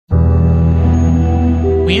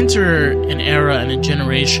we enter an era and a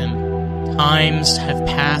generation. Times have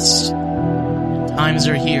passed, and times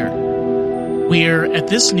are here. Where at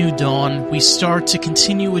this new dawn, we start to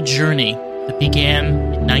continue a journey that began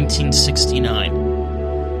in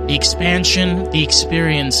 1969. The expansion, the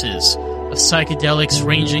experiences of psychedelics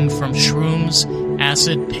ranging from shrooms,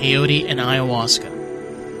 acid, peyote, and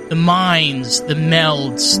ayahuasca. The minds, the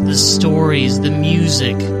melds, the stories, the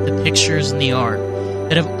music, the pictures, and the art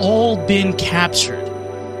that have all been captured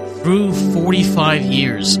through 45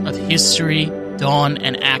 years of history, dawn,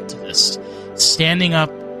 and activists, standing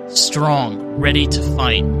up strong, ready to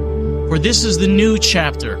fight. For this is the new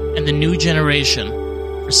chapter and the new generation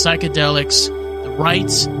for psychedelics, the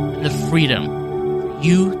rights, and the freedom for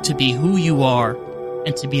you to be who you are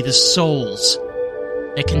and to be the souls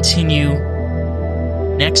that continue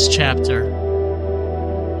next chapter.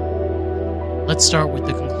 Let's start with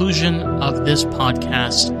the conclusion of this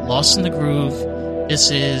podcast, Lost in the Groove.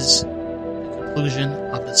 This is the conclusion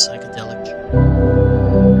of the psychedelic journey.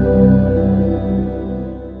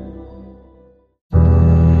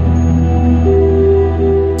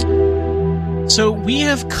 So we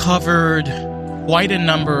have covered quite a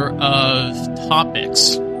number of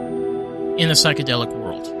topics in the psychedelic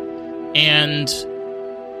world. And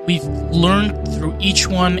we've learned through each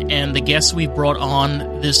one and the guests we've brought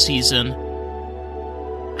on this season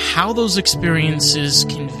how those experiences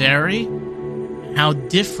can vary, how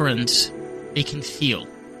different they can feel.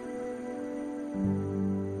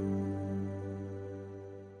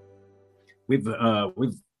 We've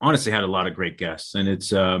honestly had a lot of great guests, and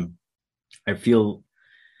it's I feel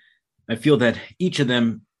that each of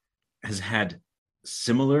them has had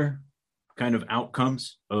similar kind of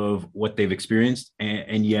outcomes of what they've experienced,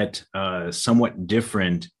 and yet somewhat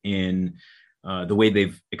different in the way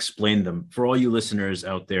they've explained them. For all you listeners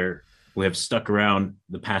out there who have stuck around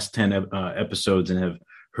the past 10 episodes and have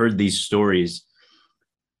heard these stories,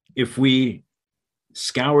 if we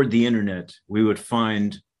scoured the internet, we would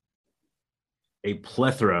find a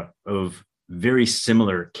plethora of very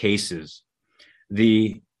similar cases.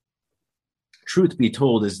 The truth be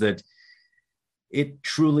told is that it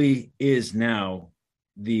truly is now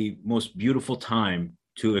the most beautiful time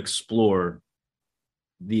to explore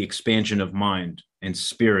the expansion of mind and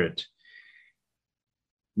spirit.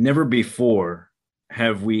 Never before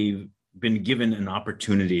have we been given an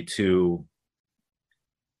opportunity to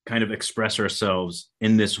kind of express ourselves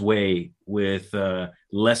in this way with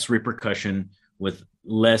less repercussion, with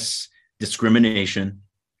less discrimination,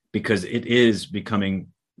 because it is becoming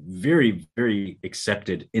very, very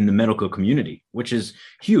accepted in the medical community, which is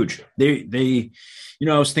huge. I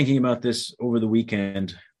was thinking about this over the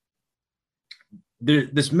weekend.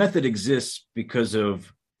 This method exists because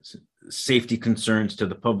of safety concerns to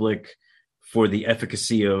the public, for the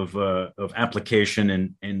efficacy of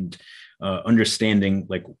application and understanding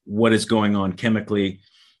like what is going on chemically.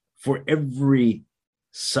 For every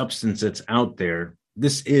substance that's out there,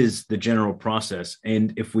 this is the general process.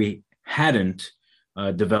 And if we hadn't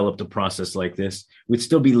developed a process like this, we'd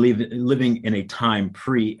still be living in a time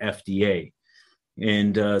pre-FDA.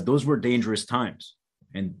 And those were dangerous times.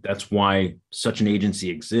 And that's why such an agency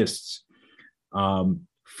exists.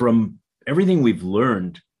 From everything we've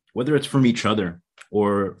learned, whether it's from each other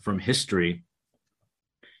or from history,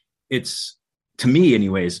 it's, to me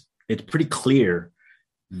anyways, it's pretty clear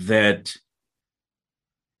that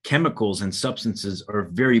chemicals and substances are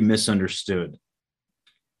very misunderstood.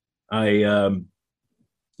 I'm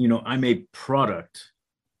a product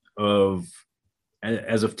of,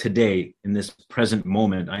 as of today, in this present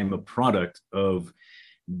moment, I am a product of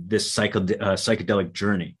this psychedelic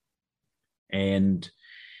journey. And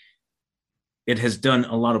it has done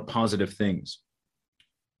a lot of positive things.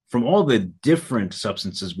 From all the different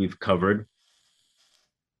substances we've covered,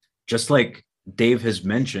 just like Dave has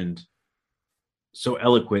mentioned so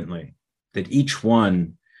eloquently, that each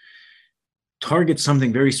one targets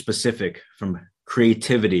something very specific, from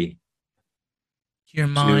creativity to your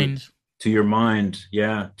mind,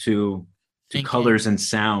 to colors and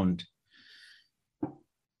sound.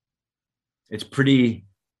 It's pretty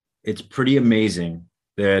amazing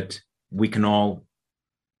that we can all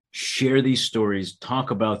share these stories,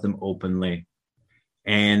 talk about them openly,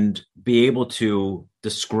 and be able to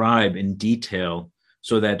describe in detail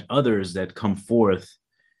so that others that come forth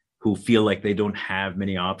who feel like they don't have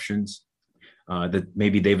many options, that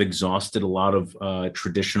maybe they've exhausted a lot of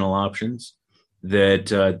traditional options, that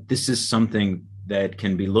this is something that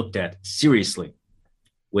can be looked at seriously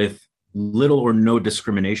with little or no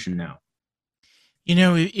discrimination now. You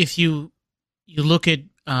know, if you look at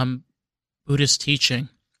Buddhist teaching,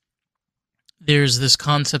 there's this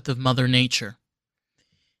concept of Mother Nature.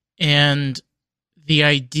 And the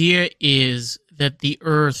idea is that the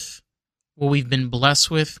earth, what we've been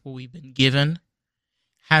blessed with, what we've been given,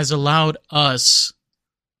 has allowed us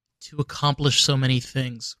to accomplish so many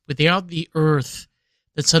things. Without the earth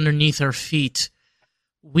that's underneath our feet,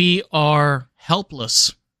 we are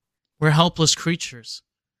helpless. We're helpless creatures.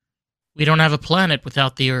 We don't have a planet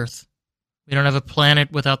without the earth. We don't have a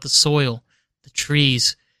planet without the soil, the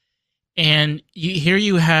trees. And here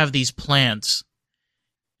you have these plants,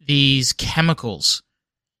 these chemicals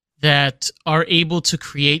that are able to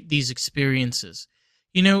create these experiences.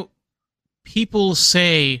 You know, people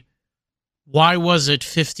say, why was it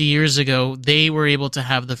 50 years ago they were able to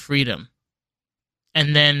have the freedom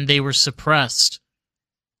and then they were suppressed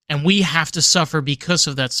and we have to suffer because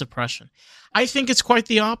of that suppression? I think it's quite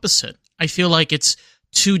the opposite. I feel like it's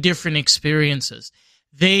two different experiences.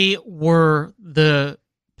 They were the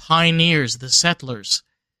pioneers, the settlers,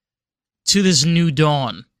 to this new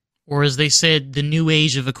dawn, or as they said, the new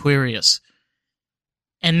age of Aquarius.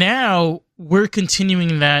 And now we're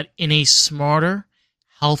continuing that in a smarter,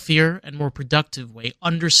 healthier, and more productive way,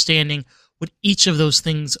 understanding what each of those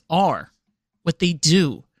things are, what they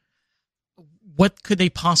do, what could they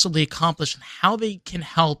possibly accomplish, and how they can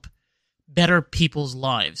help better people's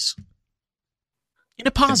lives in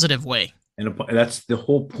a positive way. And that's the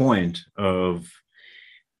whole point of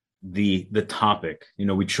the topic. You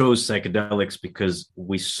know, we chose psychedelics because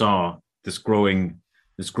we saw this growing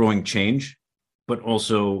change, but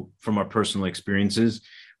also from our personal experiences,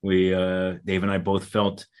 we Dave and I both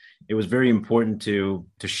felt it was very important to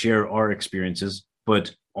share our experiences,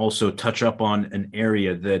 but also touch up on an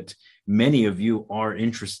area that many of you are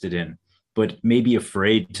interested in, but maybe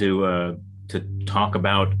afraid to talk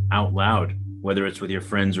about loud, whether it's with your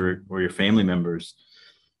friends or your family members.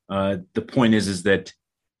 The point is that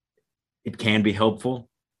it can be helpful,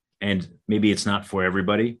 and maybe it's not for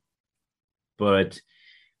everybody. But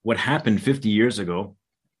what happened 50 years ago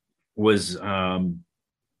was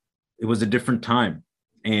it was a different time,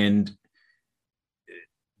 and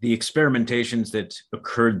the experimentations that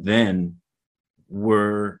occurred then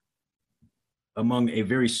were among a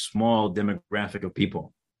very small demographic of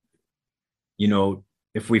people. You know,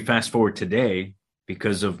 if we fast forward today,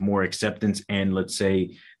 because of more acceptance and, let's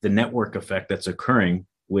say, the network effect that's occurring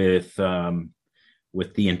with the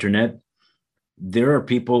internet, there are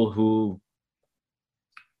people who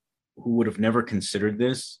would have never considered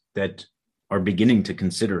this that are beginning to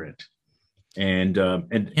consider it, and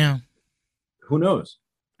yeah, who knows?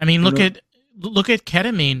 I mean, look at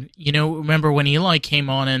ketamine. You know, remember when Eli came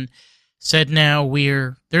on and said, "Now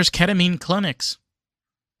there's ketamine clinics."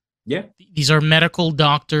 Yeah, these are medical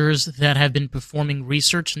doctors that have been performing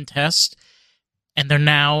research and tests, and they're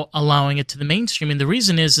now allowing it to the mainstream. And the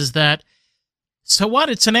reason is that, so what?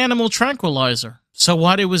 It's an animal tranquilizer. So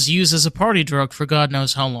what? It was used as a party drug for God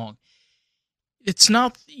knows how long. It's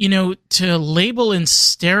not, to label and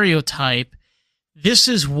stereotype. This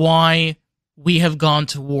is why we have gone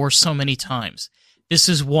to war so many times. This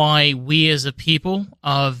is why we as a people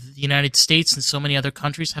of the United States and so many other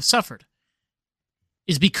countries have suffered.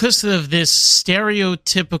 Is because of this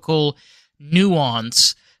stereotypical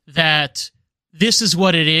nuance that this is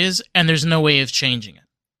what it is and there's no way of changing it.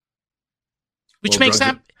 Which makes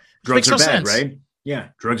drugs no are bad, sense. Right? Yeah,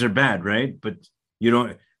 drugs are bad, right? But you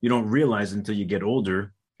don't realize until you get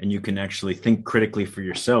older and you can actually think critically for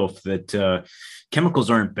yourself that chemicals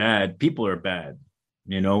aren't bad, people are bad,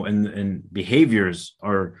 and behaviors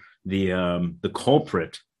are the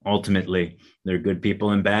culprit. Ultimately, they're good people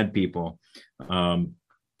and bad people.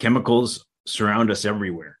 Chemicals surround us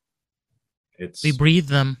everywhere. We breathe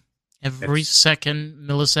them every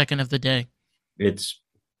millisecond of the day. It's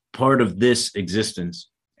part of this existence,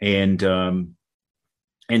 and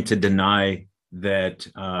to deny that,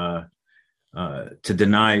 to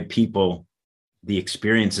deny people the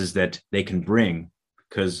experiences that they can bring,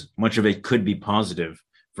 because much of it could be positive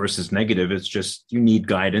versus negative. It's just you need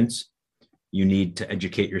guidance, you need to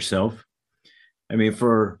educate yourself. I mean,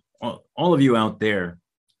 for all of you out there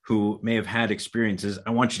who may have had experiences, I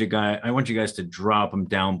want you guys to drop them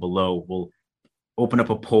down below. We'll open up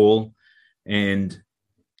a poll and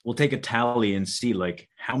we'll take a tally and see like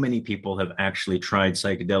how many people have actually tried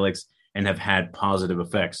psychedelics and have had positive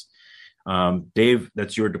effects. Dave,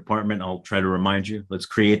 that's your department. I'll try to remind you. Let's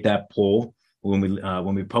create that poll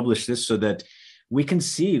when we publish this so that we can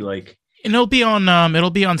see like. And it'll be on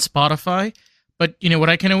Spotify. But, what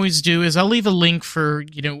I can always do is I'll leave a link for,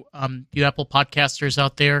 you Apple podcasters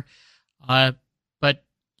out there. But,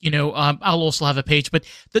 I'll also have a page. But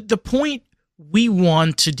the point we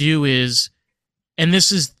want to do is, and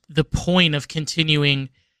this is the point of continuing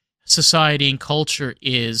society and culture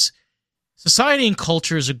is society and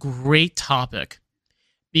culture is a great topic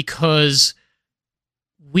because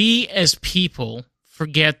we as people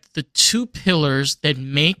forget the two pillars that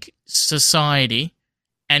make society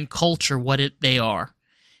and culture what they are.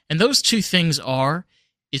 And those two things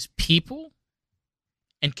is people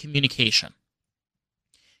and communication.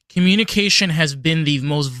 Communication has been the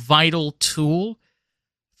most vital tool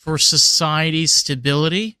for society's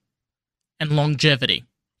stability and longevity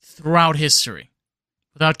throughout history.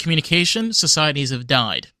 Without communication, societies have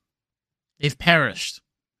died. They've perished.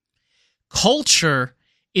 Culture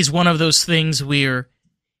is one of those things where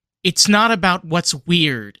it's not about what's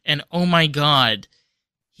weird and, oh my God,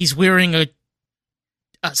 he's wearing a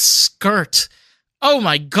skirt. Oh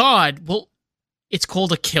my God. Well, it's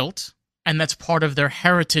called a kilt, and that's part of their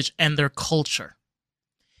heritage and their culture.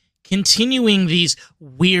 Continuing these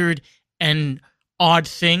weird and odd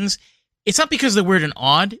things, it's not because they're weird and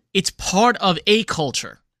odd, it's part of a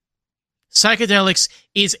culture. Psychedelics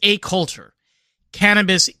is a culture.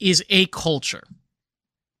 Cannabis is a culture.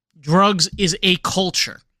 Drugs is a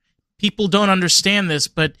culture. People don't understand this,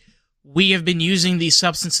 but we have been using these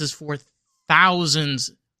substances for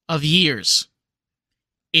thousands of years.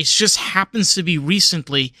 It just happens to be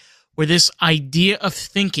recently where this idea of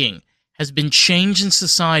thinking has been changed in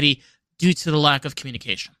society due to the lack of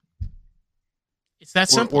communication. It's that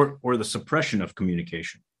simple. Or the suppression of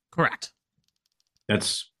communication. Correct.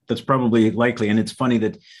 That's probably likely. And it's funny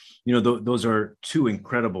that, those are two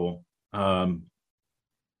incredible, I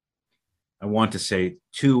want to say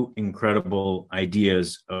two incredible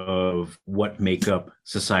ideas of what make up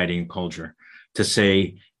society and culture. To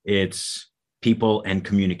say it's people and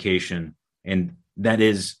communication. And that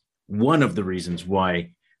is one of the reasons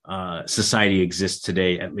why society exists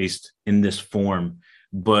today, at least in this form.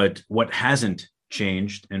 But what hasn't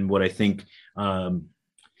changed, and what I think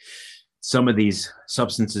some of these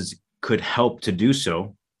substances could help to do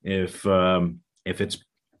so, if in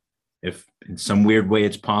some weird way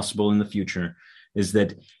it's possible in the future, is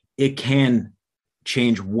that it can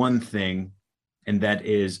change one thing, and that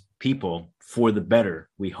is people for the better,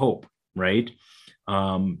 we hope, right?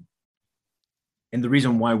 And the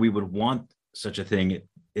reason why we would want such a thing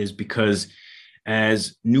is because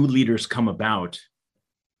as new leaders come about,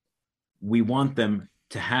 we want them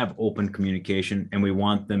to have open communication, and we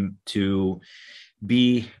want them to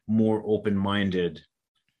be more open-minded.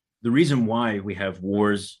 The reason why we have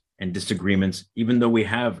wars and disagreements, even though we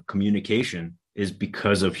have communication, is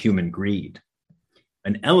because of human greed,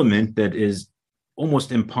 an element that is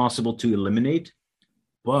almost impossible to eliminate.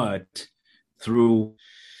 But through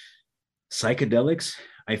psychedelics,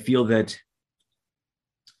 I feel that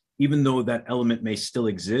even though that element may still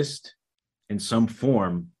exist in some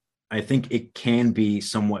form, I think it can be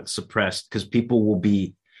somewhat suppressed, because people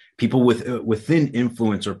within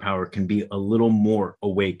influence or power can be a little more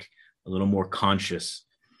awake, a little more conscious.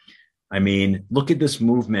 I mean, look at this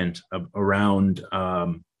movement around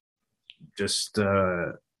I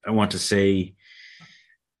want to say,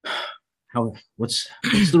 what's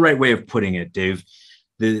the right way of putting it, Dave?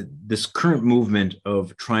 This current movement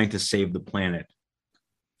of trying to save the planet.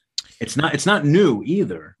 It's not new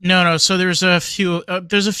either. No. So there's a few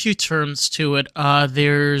terms to it.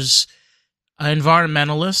 There's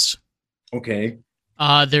environmentalists. Okay.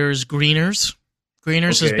 There's greeners.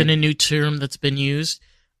 Greeners has been a new term that's been used.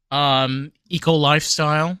 Eco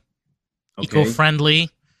lifestyle, eco-friendly,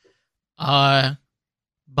 bio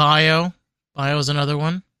is another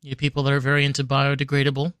one. You people that are very into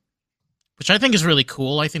biodegradable, which I think is really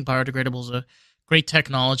cool. I think biodegradable is a great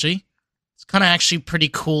technology. It's kind of actually pretty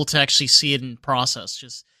cool to actually see it in process,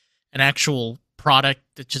 just an actual product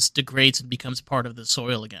that just degrades and becomes part of the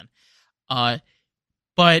soil again.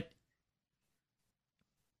 But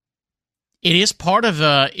it is part of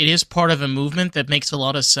a movement that makes a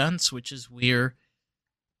lot of sense, which is we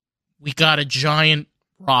got a giant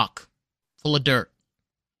rock full of dirt.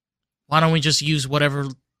 Why don't we just use whatever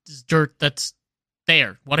dirt that's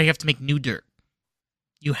there? Why do you have to make new dirt?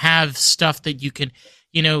 You have stuff that you can,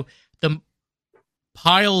 the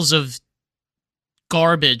piles of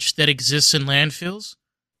garbage that exists in landfills.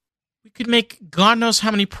 We could make God knows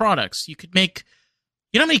how many products. You could make,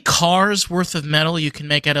 how many cars worth of metal you can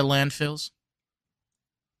make out of landfills?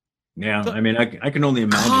 Yeah, I mean, I can only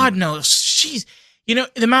imagine. God knows. Jeez.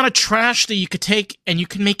 The amount of trash that you could take, and you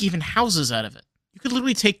can make even houses out of it. You could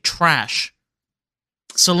literally take trash,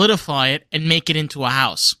 solidify it, and make it into a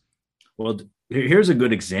house. Well, here's a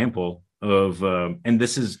good example of, and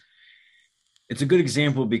it's a good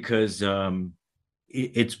example because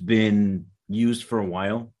it's been used for a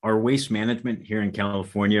while. Our waste management here in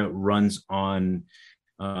California runs on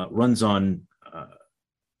runs on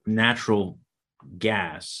natural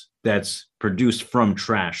gas that's produced from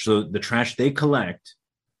trash. So the trash they collect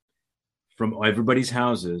from everybody's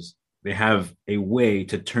houses, they have a way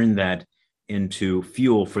to turn that into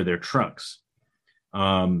fuel for their trucks.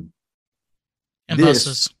 And This,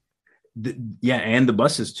 buses. yeah, and the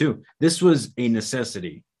buses too. This was a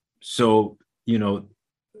necessity. So,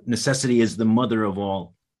 necessity is the mother of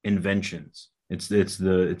all inventions. It's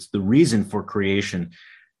the reason for creation.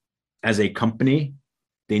 As a company,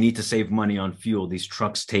 they need to save money on fuel. These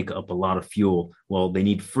trucks take up a lot of fuel. Well, they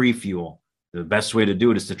need free fuel. The best way to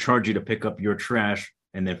do it is to charge you to pick up your trash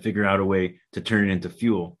and then figure out a way to turn it into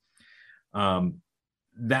fuel. Um,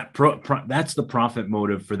 that's the profit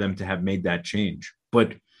motive for them to have made that change.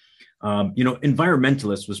 But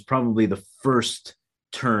environmentalist was probably the first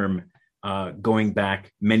term going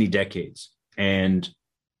back many decades, and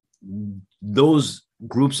those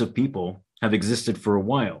groups of people have existed for a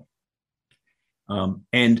while.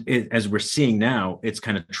 As we're seeing now, it's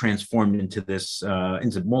kind of transformed into this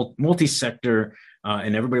into multi-sector,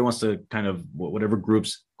 and everybody wants to kind of whatever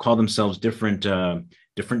groups call themselves different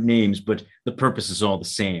names, but the purpose is all the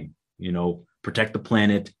same. Protect the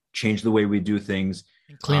planet, change the way we do things,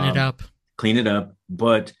 And clean it up. clean it up.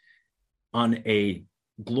 But on a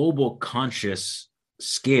global conscious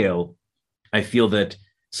scale, I feel that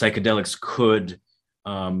psychedelics could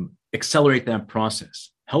accelerate that process,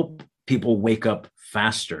 help people wake up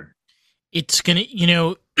faster. It's going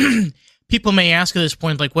to, people may ask at this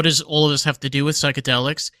point, like, what does all of this have to do with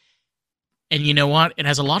psychedelics? And you know what? It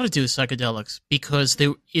has a lot to do with psychedelics because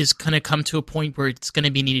there is going to come to a point where it's going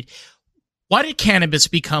to be needed. Why did cannabis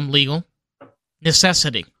become legal?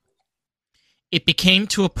 Necessity. It became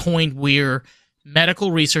to a point where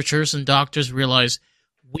medical researchers and doctors realized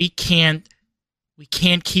we can't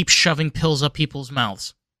keep shoving pills up people's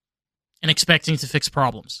mouths and expecting to fix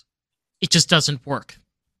problems. It just doesn't work.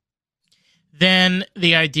 Then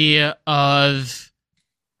the idea of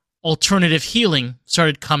alternative healing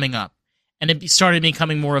started coming up, and it started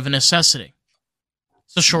becoming more of a necessity.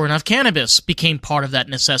 So sure enough, cannabis became part of that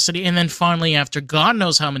necessity, and then finally, after God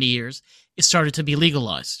knows how many years, it started to be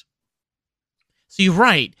legalized. So you're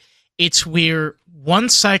right. It's where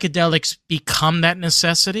once psychedelics become that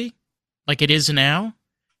necessity, like it is now,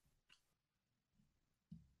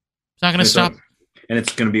 it's not going to stop. And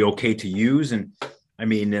it's going to be okay to use. And I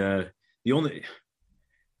mean, I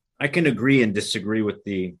can agree and disagree with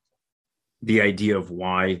the idea of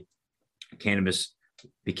why cannabis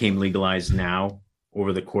became legalized now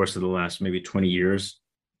over the course of the last maybe 20 years,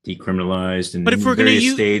 decriminalized in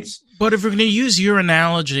various states. But if we're going to use your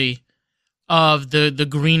analogy of the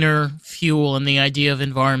greener fuel and the idea of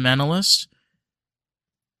environmentalists,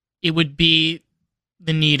 it would be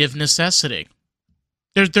the need of necessity.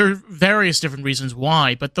 There are various different reasons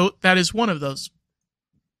why, but that is one of those.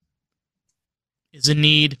 Is a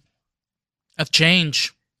need of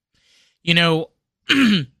change. I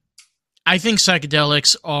think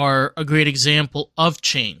psychedelics are a great example of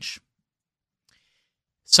change.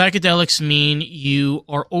 Psychedelics mean you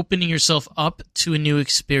are opening yourself up to a new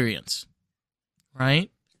experience,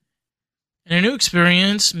 right? And a new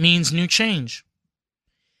experience means new change.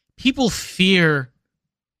 People fear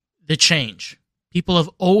the change. People have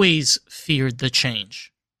always feared the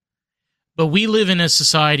change. But we live in a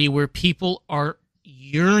society where people are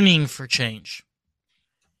yearning for change.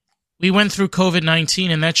 We went through COVID-19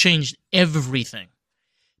 and that changed everything.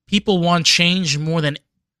 People want change more than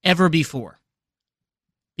ever before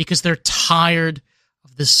because they're tired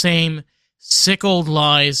of the same sick old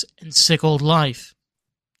lies and sick old life,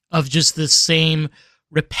 of just the same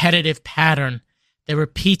repetitive pattern that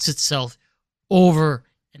repeats itself over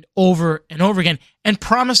and over and over again and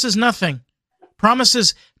promises nothing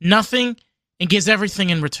and gives everything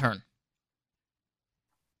in return.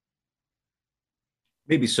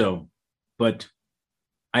 Maybe so, but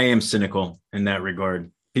I am cynical in that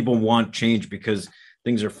regard. People want change because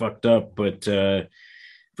things are fucked up, but if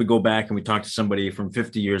we go back and we talk to somebody from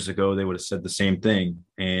 50 years ago, they would have said the same thing.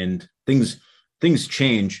 And things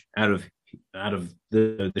change out of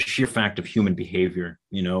the sheer fact of human behavior.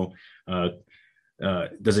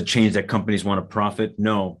 Does it change that companies want to profit?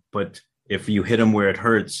 No, but if you hit them where it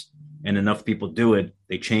hurts and enough people do it,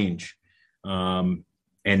 they change. And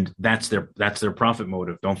that's their profit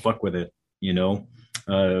motive. Don't fuck with it.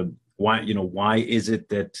 Why is it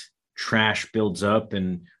that trash builds up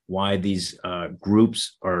and why these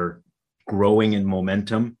groups are growing in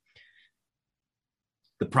momentum?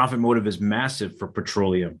 The profit motive is massive for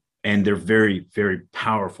petroleum, and they're very, very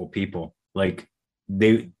powerful people. Like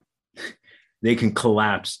they can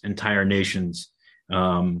collapse entire nations.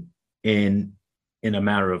 And in a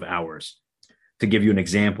matter of hours. To give you an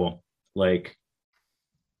example, like,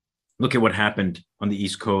 look at what happened on the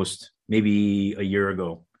East Coast maybe a year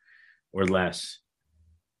ago or less.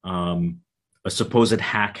 A supposed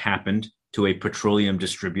hack happened to a petroleum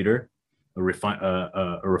distributor, a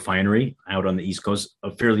refinery out on the East Coast,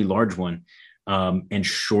 a fairly large one, and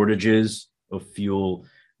shortages of fuel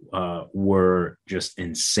were just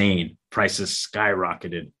insane. Prices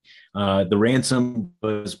skyrocketed. The ransom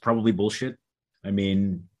was probably bullshit. I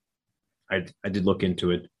mean, I did look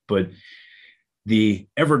into it, but the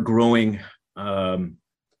ever-growing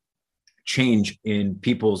change in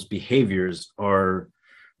people's behaviors are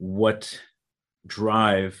what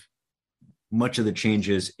drive much of the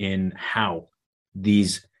changes in how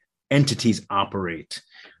these entities operate.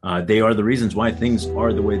 They are the reasons why things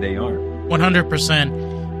are the way they are.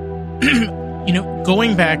 100%.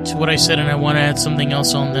 Going back to what I said, and I want to add something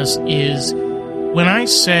else on this, is when I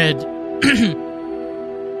said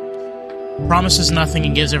promises nothing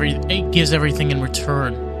and gives everything in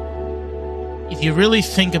return. If you really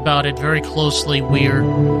think about it very closely,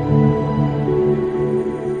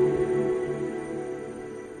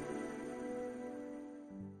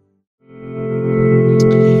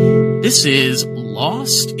 this is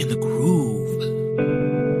Lost in the Groove.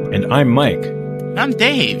 And I'm Mike. I'm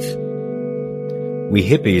Dave. We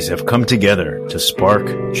hippies have come together to spark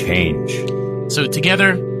change. So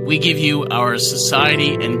together, we give you our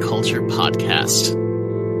Society and Culture podcast.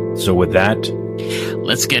 So with that,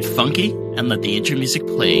 let's get funky and let the intro music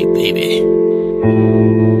play, baby.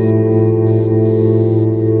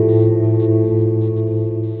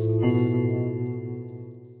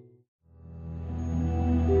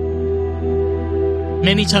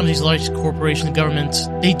 Many times these large corporations, governments,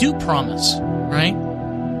 they do promise, right?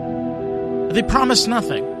 But they promise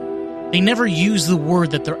nothing. They never use the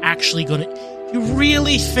word that they're actually going to... If you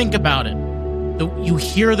really think about it, you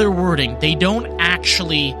hear their wording, they don't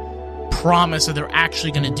actually promise that they're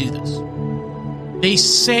actually going to do this. They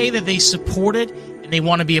say that they support it, and they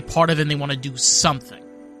want to be a part of it, and they want to do something.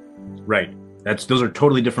 Right. Those are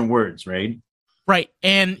totally different words, right? Right.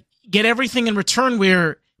 And get everything in return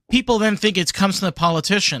where people then think it comes from the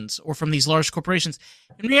politicians or from these large corporations.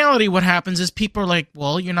 In reality, what happens is people are like,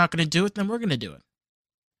 well, you're not going to do it, then we're going to do it.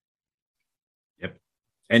 Yep.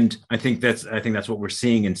 And I think that's what we're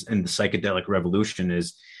seeing in the psychedelic revolution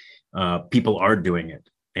is people are doing it,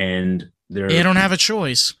 and they don't have a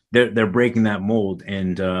choice. They're breaking that mold,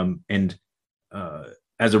 and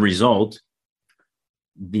as a result,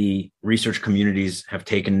 the research communities have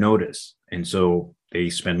taken notice, and so they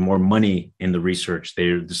spend more money in the research.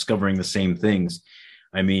 They're discovering the same things.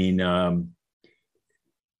 I mean,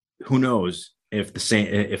 who knows if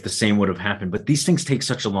the same would have happened? But these things take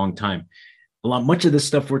such a long time. Much of this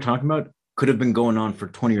stuff we're talking about could have been going on for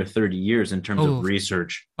 20 or 30 years in terms of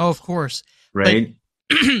research. Oh, of course. Right?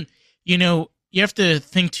 But, you have to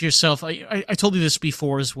think to yourself, I told you this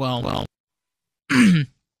before as well.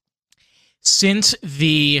 Since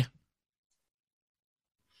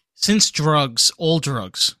drugs, all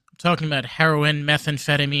drugs, I'm talking about heroin,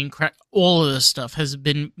 methamphetamine, crack, all of this stuff has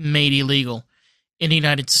been made illegal in the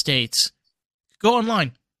United States. Go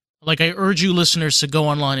online. Like, I urge you listeners to go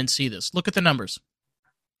online and see this. Look at the numbers.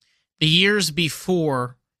 The years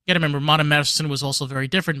before, you gotta remember, modern medicine was also very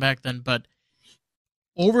different back then, but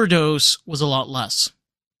overdose was a lot less.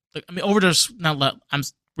 Overdose,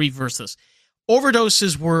 reverse this.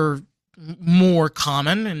 Overdoses were more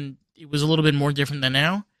common, and it was a little bit more different than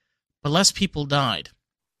now, but less people died.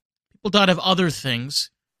 People died of other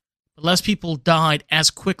things, but less people died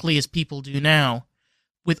as quickly as people do now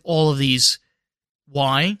with all of these.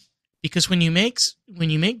 Why? Because when you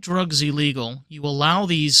make drugs illegal, you allow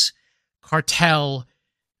these cartel,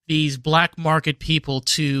 these black market people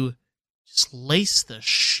to just lace the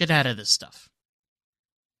shit out of this stuff.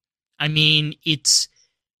 I mean,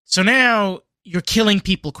 so now you're killing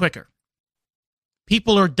people quicker.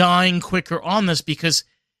 People are dying quicker on this because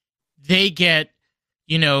they get,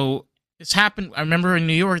 this happened. I remember in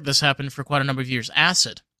New York, this happened for quite a number of years.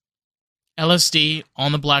 Acid. LSD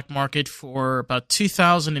on the black market for about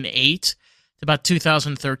 2008 to about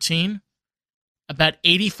 2013. About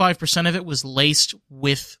 85% of it was laced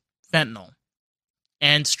with fentanyl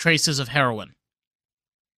and traces of heroin.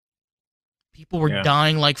 People were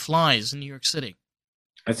dying like flies in New York City.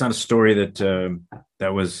 That's not a story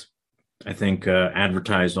that was, I think,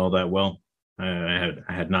 advertised all that well. I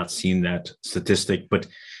had not seen that statistic, but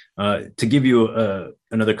to give you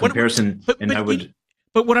another comparison,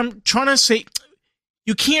 But what I'm trying to say,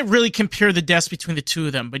 you can't really compare the deaths between the two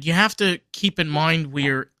of them, but you have to keep in mind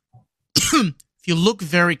if you look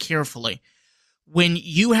very carefully, when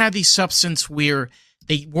you had these substances where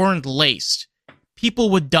they weren't laced, people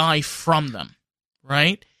would die from them,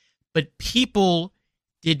 right? But people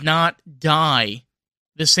did not die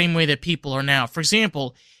the same way that people are now. For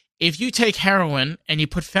example, if you take heroin and you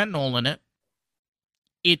put fentanyl in it,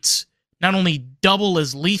 it's not only double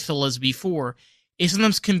as lethal as before, it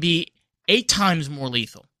sometimes can be 8 times more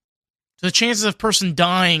lethal. So the chances of a person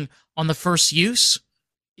dying on the first use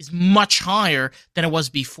is much higher than it was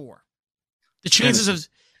before. The chances of...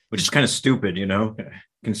 Which is kind of stupid,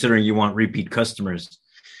 considering you want repeat customers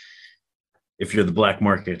if you're the black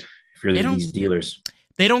market, if you're these dealers.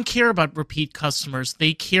 They don't care about repeat customers.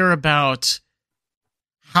 They care about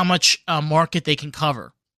how much market they can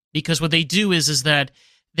cover. Because what they do is that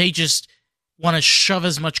they just want to shove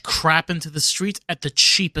as much crap into the streets at the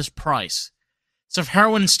cheapest price. So if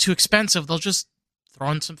heroin's too expensive, they'll just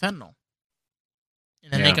throw in some fentanyl.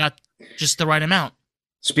 And then they got just the right amount.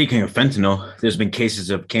 Speaking of fentanyl, there's been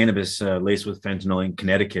cases of cannabis laced with fentanyl in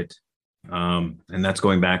Connecticut. And that's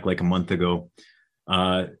going back like a month ago.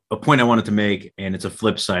 A point I wanted to make, and it's a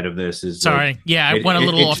flip side of this, is I went a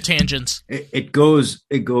little off tangents. It goes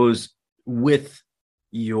with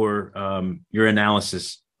your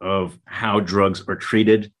analysis of how drugs are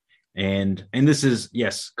treated, and this is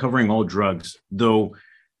covering all drugs, though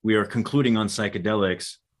we are concluding on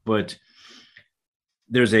psychedelics. But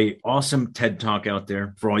there's a awesome TED Talk out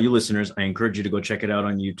there for all you listeners. I encourage you to go check it out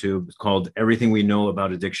on YouTube. It's called "Everything We Know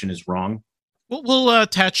About Addiction Is Wrong." We'll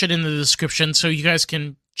attach it in the description so you guys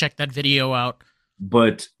can check that video out.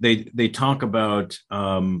 But they talk about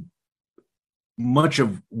much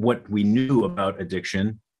of what we knew about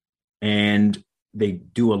addiction, and they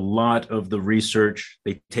do a lot of the research.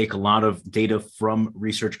 They take a lot of data from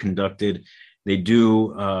research conducted. They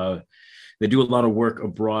do a lot of work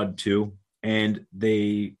abroad too, and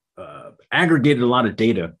they aggregated a lot of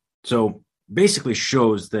data. So basically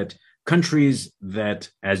shows that countries that,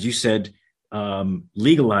 as you said,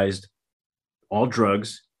 legalized all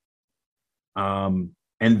drugs, and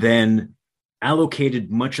then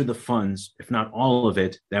allocated much of the funds, if not all of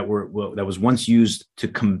it, that was once used to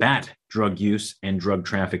combat drug use and drug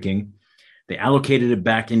trafficking. They allocated it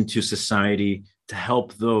back into society to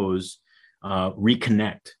help those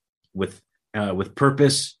reconnect with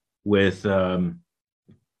purpose, with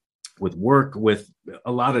work, with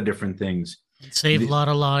a lot of different things. It saved a lot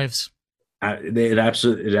of lives. It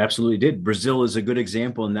absolutely did. Brazil is a good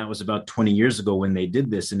example, and that was about 20 years ago when they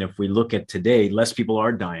did this. And if we look at today, less people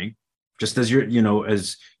are dying, just as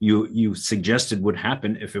as you suggested would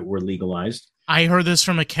happen if it were legalized. I heard this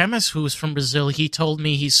from a chemist who was from Brazil. He told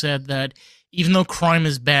me, he said that even though crime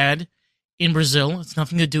is bad in Brazil, it's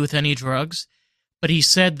nothing to do with any drugs, but he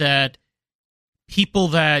said that people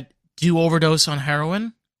that do overdose on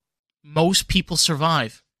heroin, most people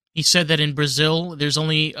survive. He said that in Brazil, there's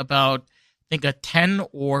only about, I think, a 10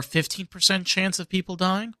 or 15% chance of people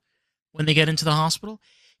dying when they get into the hospital,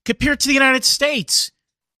 compared to the United States,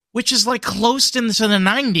 which is like close to the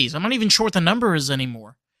 90s. I'm not even sure what the number is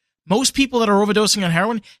anymore. Most people that are overdosing on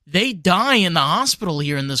heroin, they die in the hospital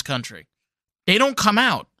here in this country. They don't come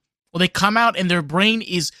out. Well, they come out and their brain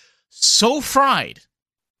is so fried.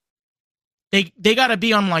 They got to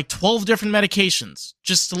be on like 12 different medications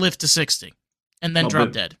just to live to 60 and then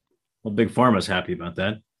drop dead. Well, Big Pharma's happy about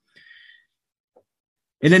that.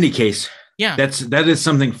 In any case, that is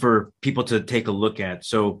something for people to take a look at.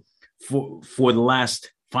 So for the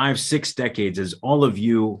last 5-6 decades, as all of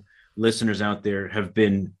you listeners out there have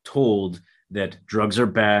been told that drugs are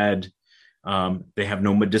bad, they have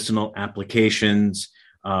no medicinal applications,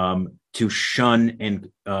 to shun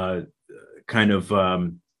and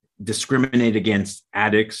discriminate against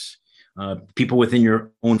addicts, people within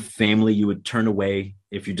your own family you would turn away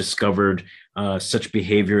if you discovered such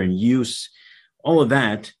behavior and use. All of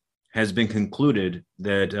that has been concluded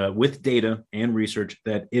that with data and research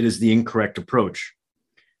that it is the incorrect approach.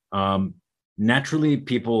 Naturally,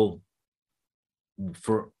 people,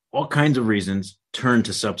 for all kinds of reasons, turn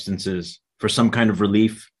to substances for some kind of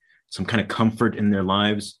relief, some kind of comfort in their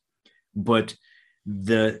lives. But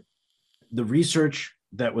the research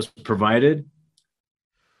that was provided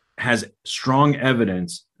has strong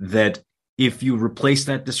evidence that if you replace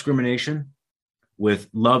that discrimination with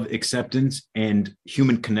love, acceptance, and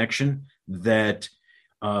human connection, that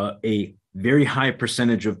a very high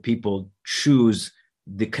percentage of people choose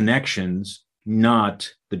the connections,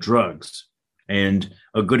 not the drugs. And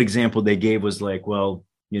a good example they gave was like, well,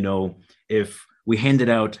 if we handed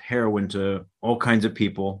out heroin to all kinds of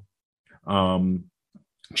people,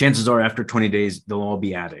 chances are after 20 days, they'll all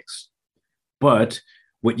be addicts. But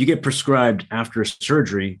what you get prescribed after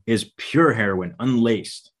surgery is pure heroin,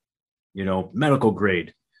 unlaced. medical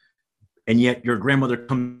grade. And yet your grandmother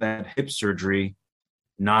comes at hip surgery,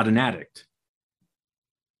 not an addict.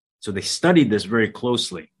 So they studied this very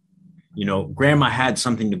closely. Grandma had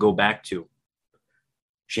something to go back to.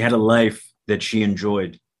 She had a life that she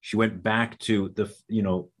enjoyed. She went back to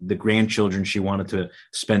the grandchildren she wanted to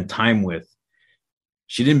spend time with.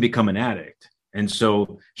 She didn't become an addict. And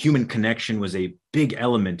so human connection was a big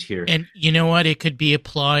element here. And you know what? It could be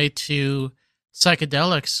applied to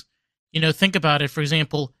psychedelics. Think about it. For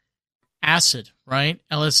example, acid, right?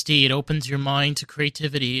 LSD, it opens your mind to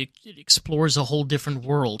creativity. It explores a whole different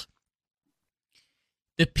world.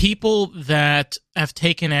 The people that have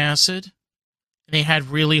taken acid, they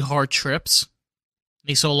had really hard trips.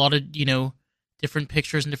 They saw a lot of, different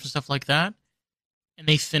pictures and different stuff like that. And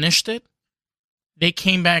they finished it. They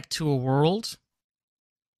came back to a world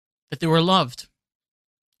that they were loved.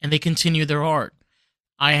 And they continued their art.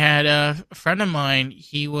 I had a friend of mine,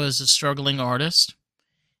 he was a struggling artist.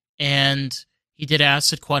 And he did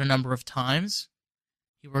acid quite a number of times.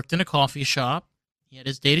 He worked in a coffee shop. He had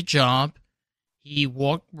his day job. He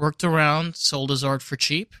worked around, sold his art for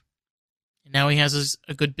cheap. And now he has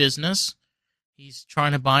a good business. He's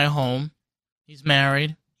trying to buy a home. He's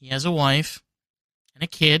married. He has a wife and a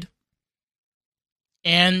kid.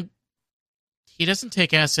 And he doesn't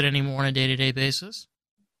take acid anymore on a day-to-day basis.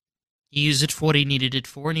 He used it for what he needed it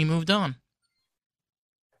for, and he moved on.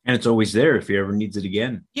 And it's always there if he ever needs it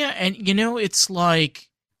again. Yeah, and it's like,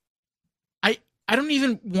 I don't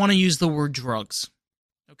even want to use the word drugs,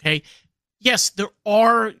 okay? Yes, there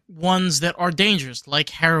are ones that are dangerous, like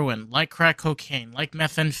heroin, like crack cocaine, like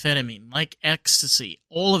methamphetamine, like ecstasy,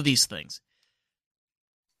 all of these things.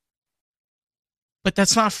 But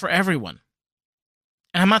that's not for everyone.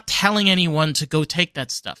 And I'm not telling anyone to go take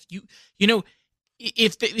that stuff.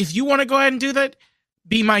 If you want to go ahead and do that,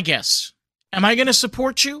 be my guest. Am I going to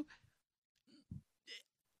support you?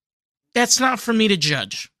 That's not for me to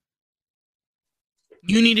judge.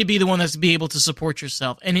 You need to be the one that's be able to support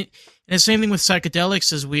yourself. And the same thing with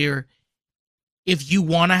psychedelics is if you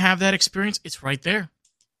want to have that experience, it's right there.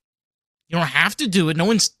 You don't have to do it. No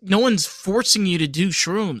one's forcing you to do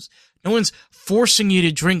shrooms. No one's forcing you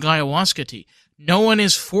to drink ayahuasca tea. No one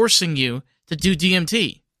is forcing you to do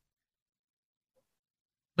DMT.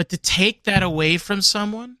 But to take that away from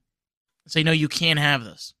someone and say, no, you can't have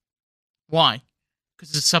this. Why? Because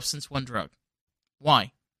it's a substance one drug.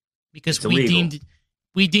 Why? Because we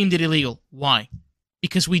deemed it illegal. Why?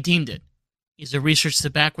 Because we deemed it. Is there research to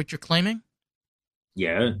back what you're claiming?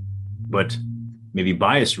 Yeah, but maybe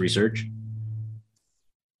biased research.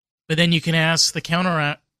 But then you can ask the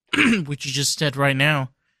counter, which you just said right now.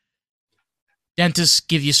 Dentists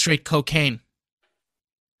give you straight cocaine.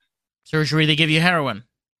 Surgery, they give you heroin.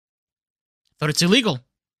 Thought it's illegal.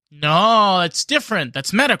 No, it's different.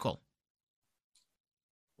 That's medical.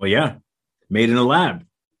 Well, yeah, made in a lab.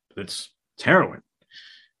 It's heroin,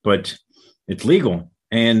 but it's legal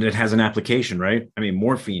and it has an application, right? I mean,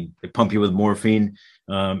 morphine. They pump you with morphine.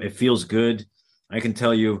 It feels good. I can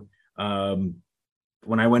tell you,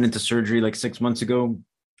 when I went into surgery like 6 months ago,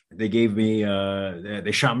 they gave me,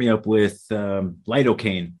 they shot me up with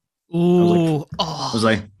lidocaine. Ooh, I was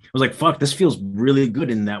like, fuck, this feels really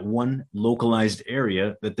good in that one localized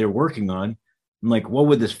area that they're working on. I'm like, what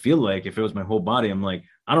would this feel like if it was my whole body? I'm like,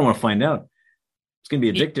 I don't want to find out. It's going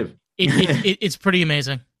to be addictive. It's pretty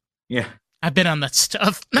amazing. Yeah. I've been on that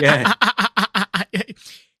stuff. Yeah.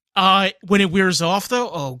 When it wears off, though,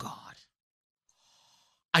 oh, God.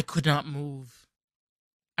 I could not move.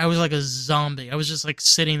 I was like a zombie. I was just like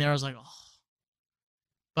sitting there. I was like, oh.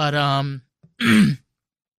 But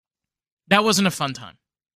that wasn't a fun time.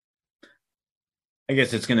 I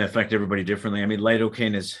guess it's going to affect everybody differently. I mean,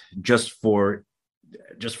 lidocaine is just for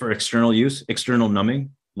external use, external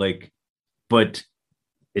numbing, but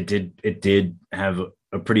it did have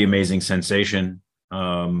a pretty amazing sensation.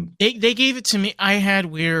 They gave it to me. I had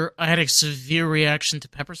a severe reaction to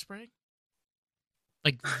pepper spray.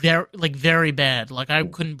 Very bad. Like I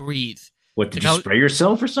couldn't breathe. What, did you spray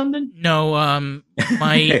yourself or something? No,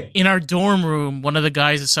 in our dorm room, one of the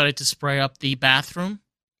guys decided to spray up the bathroom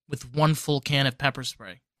with one full can of pepper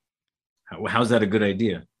spray. How's that a good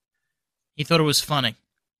idea? He thought it was funny.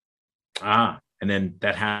 And then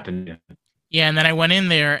that happened. Yeah, and then I went in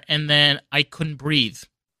there, and then I couldn't breathe.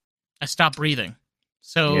 I stopped breathing.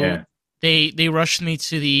 So yeah. They rushed me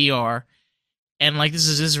to the ER, and this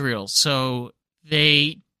is Israel, so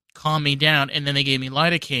they calmed me down, and then they gave me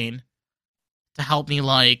lidocaine to help me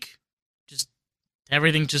just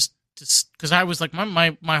everything just because I was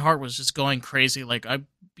my heart was just going crazy.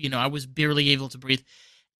 I was barely able to breathe,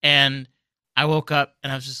 and I woke up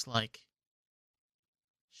and I was just like,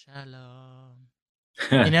 Shalom.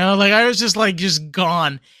 Like I was just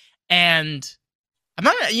gone, and I'm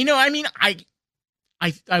not. I mean,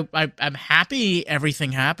 I'm happy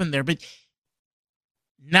everything happened there, but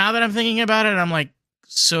now that I'm thinking about it, I'm like,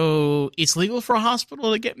 so it's legal for a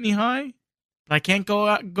hospital to get me high, but I can't go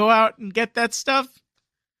out and get that stuff.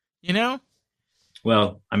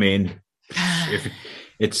 Well, I mean, if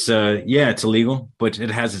it's it's illegal, but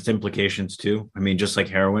it has its implications too. I mean, just like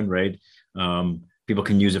heroin, right? People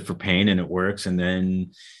can use it for pain and it works, and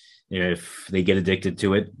then if they get addicted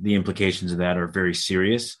to it, the implications of that are very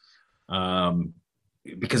serious.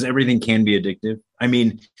 Because everything can be addictive. I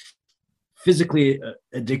mean, physically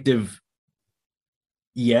addictive,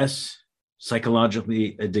 yes.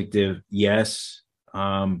 Psychologically addictive, yes.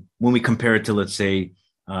 When we compare it to, let's say,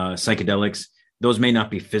 psychedelics, those may not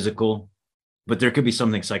be physical, but there could be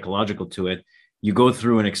something psychological to it. You go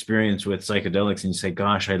through an experience with psychedelics and you say,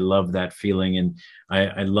 gosh, I love that feeling. And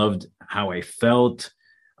I loved how I felt,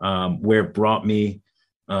 where it brought me.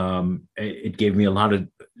 It gave me a lot of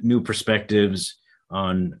new perspectives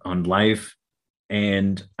on life.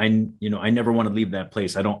 And I never want to leave that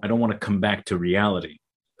place. I don't want to come back to reality.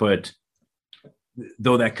 But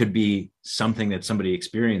though that could be something that somebody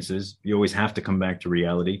experiences, you always have to come back to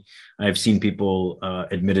reality. I've seen people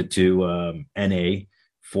admitted to NA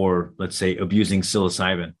for, let's say, abusing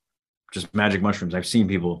psilocybin, just magic mushrooms. I've seen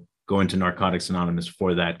people go into Narcotics Anonymous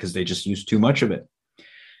for that because they just used too much of it.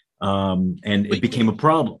 And it became a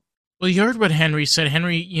problem. Well, you heard what Henry said.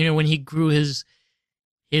 Henry, when he grew his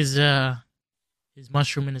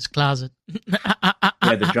mushroom in his closet.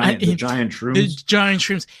 Yeah, the giant shrooms. The giant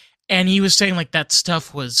shrooms. And he was saying that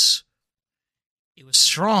stuff was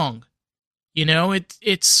strong.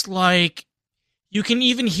 It's like you can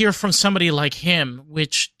even hear from somebody like him,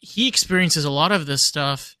 which he experiences a lot of this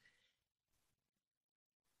stuff.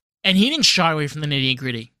 And he didn't shy away from the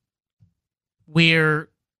nitty-gritty. Where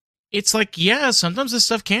it's like, yeah, sometimes this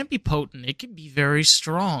stuff can't be potent. It can be very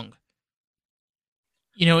strong.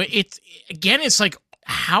 It's like,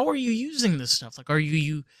 how are you using this stuff? Like, are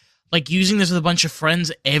you using this with a bunch of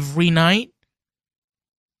friends every night?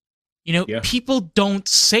 People don't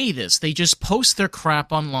say this. They just post their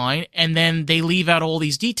crap online and then they leave out all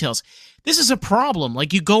these details. This is a problem.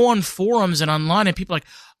 Like, you go on forums and online and people are like,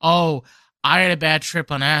 oh, I had a bad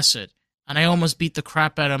trip on acid and I almost beat the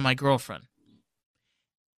crap out of my girlfriend.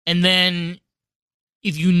 And then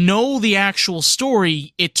if you know the actual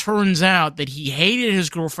story, it turns out that he hated his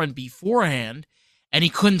girlfriend beforehand and he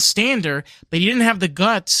couldn't stand her, but he didn't have the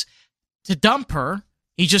guts to dump her.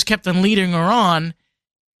 He just kept on leading her on,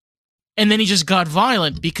 and then he just got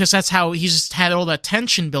violent because that's how he just had all that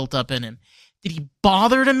tension built up in him. Did he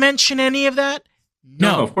bother to mention any of that?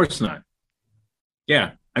 No, of course not.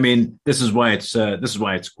 Yeah, I mean, this is why it's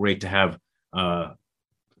great to have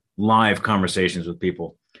live conversations with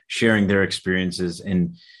people, sharing their experiences,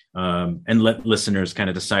 and let listeners kind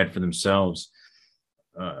of decide for themselves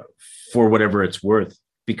for whatever it's worth.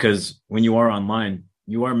 Because when you are online,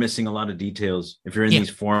 you are missing a lot of details. If you're in these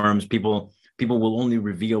forums, people will only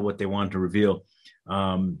reveal what they want to reveal.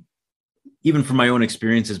 Even from my own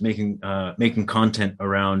experiences making content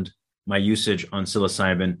around my usage on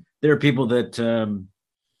psilocybin, there are people that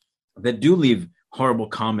do leave horrible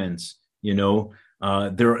comments.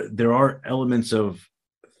 There are elements of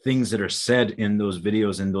things that are said in those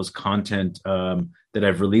videos and those content that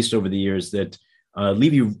I've released over the years that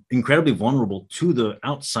leave you incredibly vulnerable to the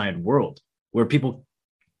outside world, where people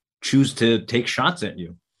choose to take shots at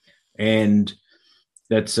you. And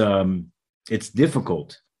that's it's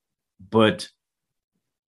difficult. But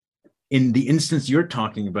in the instance you're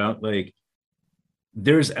talking about, like,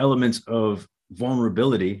 there's elements of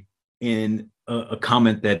vulnerability in a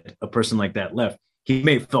comment that a person like that left. He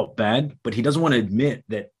may have felt bad, but he doesn't want to admit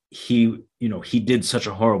that he did such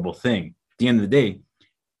a horrible thing. At the end of the day,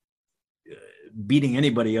 beating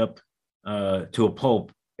anybody up to a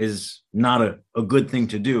pulp is not a good thing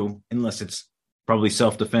to do, unless it's probably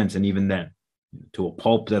self-defense. And even then, to a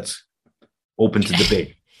pulp, that's open to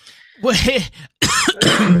debate.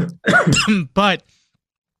 But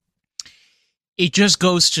it just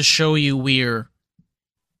goes to show you where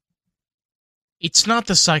it's not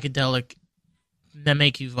the psychedelic that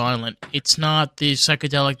make you violent. It's not the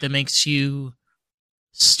psychedelic that makes you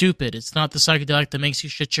stupid. It's not the psychedelic that makes you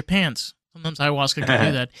shit your pants. Sometimes ayahuasca can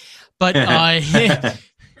do that. But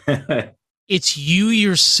it's you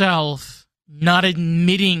yourself not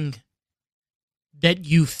admitting that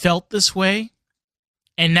you felt this way.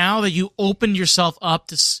 And now that you opened yourself up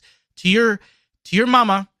to your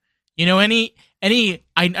mama, I know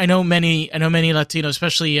many Latinos,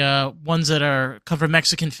 especially ones that come from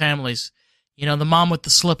Mexican families. You know, the mom with the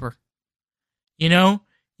slipper. You know,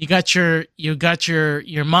 you got your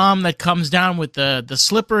mom that comes down with the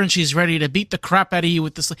slipper and she's ready to beat the crap out of you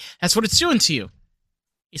with the slipper. That's what it's doing to you.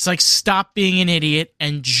 It's like, stop being an idiot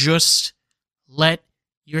and just let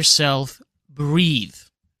yourself breathe.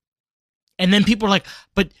 And then people are like,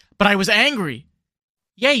 but I was angry.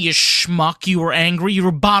 Yeah, you schmuck, you were angry. You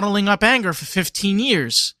were bottling up anger for 15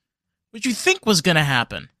 years. What did you think was going to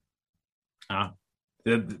happen?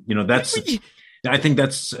 You know, I think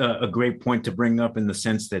that's a great point to bring up, in the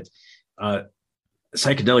sense that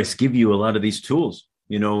psychedelics give you a lot of these tools.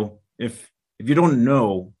 You know, if you don't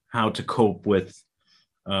know how to cope with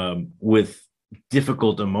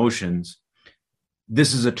difficult emotions,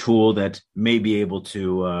 this is a tool that may be able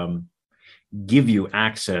to give you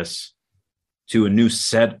access to a new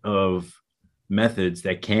set of methods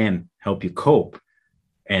that can help you cope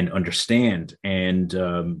and understand and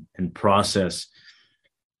process.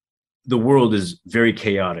 The world is very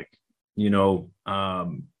chaotic. You know,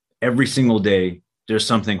 every single day there's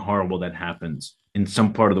something horrible that happens in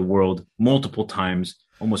some part of the world, multiple times,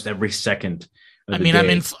 almost every second of the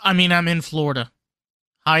day. I'm in Florida.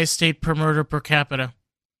 Highest state per murder per capita.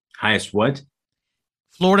 Highest what?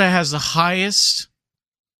 Florida has the highest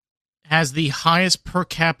per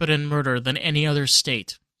capita in murder than any other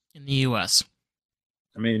state in the U.S.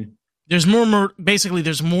 I mean, there's more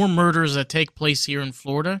there's more murders that take place here in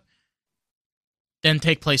Florida than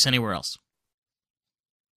take place anywhere else.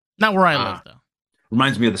 Not where I live, though.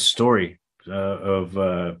 Reminds me of the story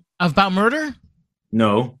about murder?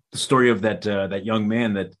 No, the story of that young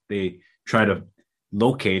man that they try to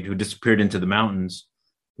locate, who disappeared into the mountains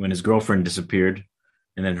when his girlfriend disappeared,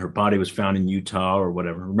 and then her body was found in Utah or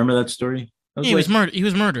whatever. Remember that story? He was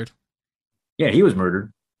murdered. Yeah, he was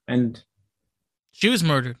murdered, and she was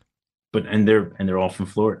murdered. And they're all from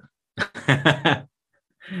Florida.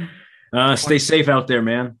 Stay safe out there,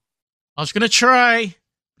 man. I was gonna try.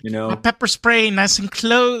 You know, my pepper spray nice and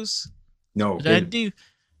close. No, what did I do?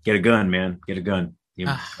 Get a gun, man. Get a gun.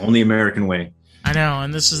 Only American way. I know,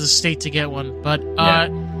 and this is the state to get one. But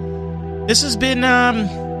this has been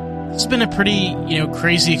a pretty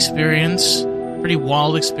crazy experience, pretty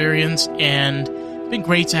wild experience, and it's been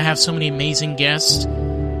great to have so many amazing guests.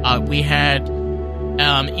 We had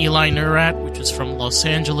Eli Neurath, which is from Los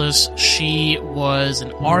Angeles. She was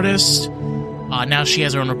an artist. Now she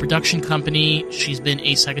has her own production company. She's been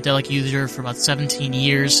a psychedelic user for about 17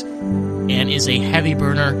 years and is a heavy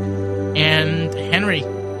burner. And Henry,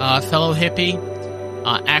 fellow hippie,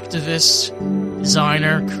 activist,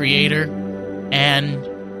 designer, creator, and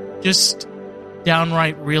just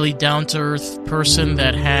downright really down-to-earth person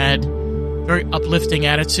that had very uplifting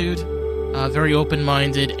attitude, very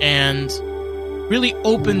open-minded, and really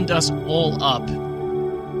opened us all up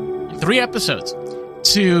in 3 episodes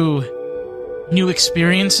to new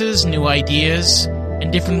experiences, new ideas,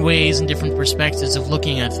 and different ways and different perspectives of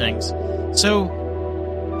looking at things. So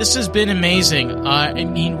this has been amazing. I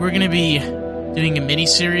mean, we're going to be doing a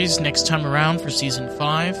mini-series next time around for Season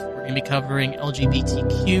 5. We're going to be covering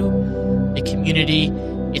LGBTQ, the community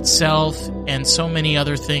itself, and so many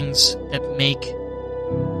other things that make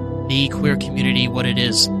the queer community what it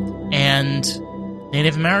is. And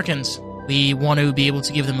Native Americans, we want to be able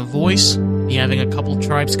to give them a voice. We'll be having a couple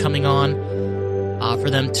tribes coming on for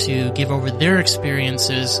them to give over their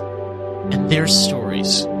experiences and their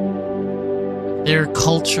stories, their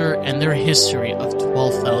culture and their history of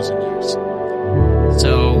 12,000 years.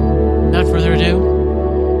 So, without further ado,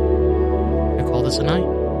 we're going to call this a night.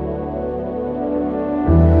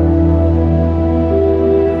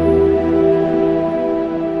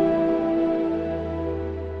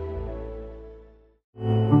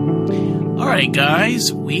 All right,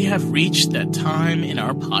 guys, we have reached that time in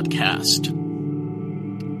our podcast.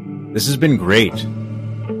 This has been great.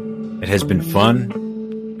 It has been fun,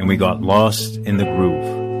 and we got lost in the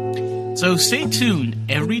groove. So stay tuned.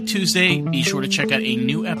 Every Tuesday, be sure to check out a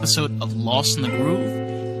new episode of Lost in the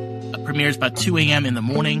Groove. It premieres about 2 a.m. in the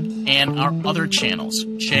morning, and our other channels,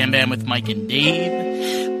 Sham Bam with Mike and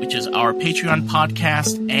Dave, which is our Patreon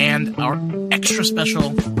podcast, and our extra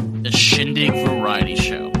special, The Shindig Variety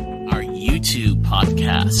Show, our YouTube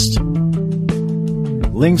podcast.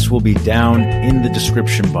 Links will be down in the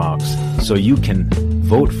description box, so you can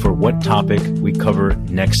vote for what topic we cover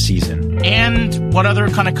next season. And what other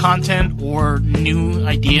kind of content or new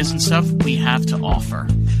ideas and stuff we have to offer.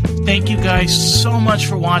 Thank you guys so much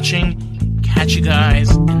for watching. Catch you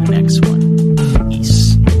guys in the next one.